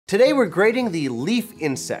Today we're grading the leaf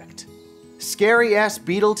insect. Scary ass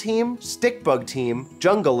beetle team, stick bug team,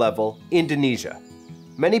 jungle level, Indonesia.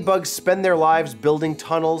 Many bugs spend their lives building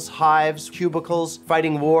tunnels, hives, cubicles,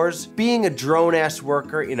 fighting wars, being a drone-ass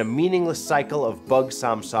worker in a meaningless cycle of bug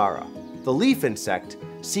samsara. The leaf insect,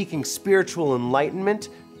 seeking spiritual enlightenment,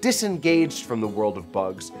 disengaged from the world of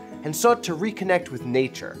bugs, and sought to reconnect with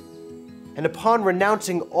nature. And upon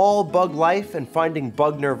renouncing all bug life and finding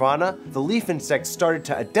bug nirvana, the leaf insect started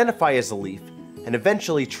to identify as a leaf and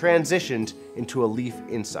eventually transitioned into a leaf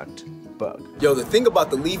insect bug. Yo, the thing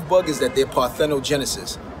about the leaf bug is that they're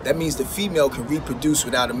parthenogenesis. That means the female can reproduce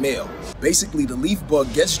without a male. Basically, the leaf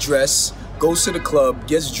bug gets dressed, goes to the club,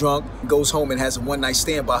 gets drunk, goes home and has a one-night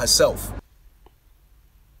stand by herself.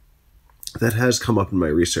 That has come up in my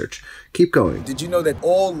research. Keep going. Did you know that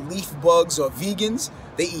all leaf bugs are vegans?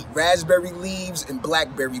 They eat raspberry leaves and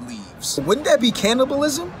blackberry leaves. Wouldn't that be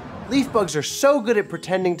cannibalism? Leaf bugs are so good at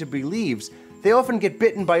pretending to be leaves, they often get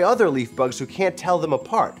bitten by other leaf bugs who can't tell them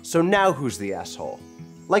apart. So now who's the asshole?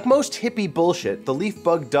 Like most hippie bullshit, the leaf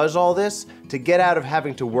bug does all this to get out of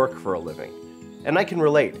having to work for a living. And I can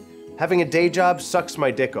relate. Having a day job sucks my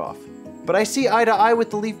dick off. But I see eye to eye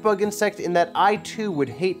with the leaf bug insect in that I too would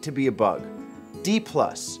hate to be a bug. D+.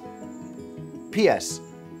 P.S.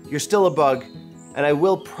 You're still a bug, and I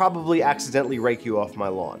will probably accidentally rake you off my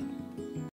lawn.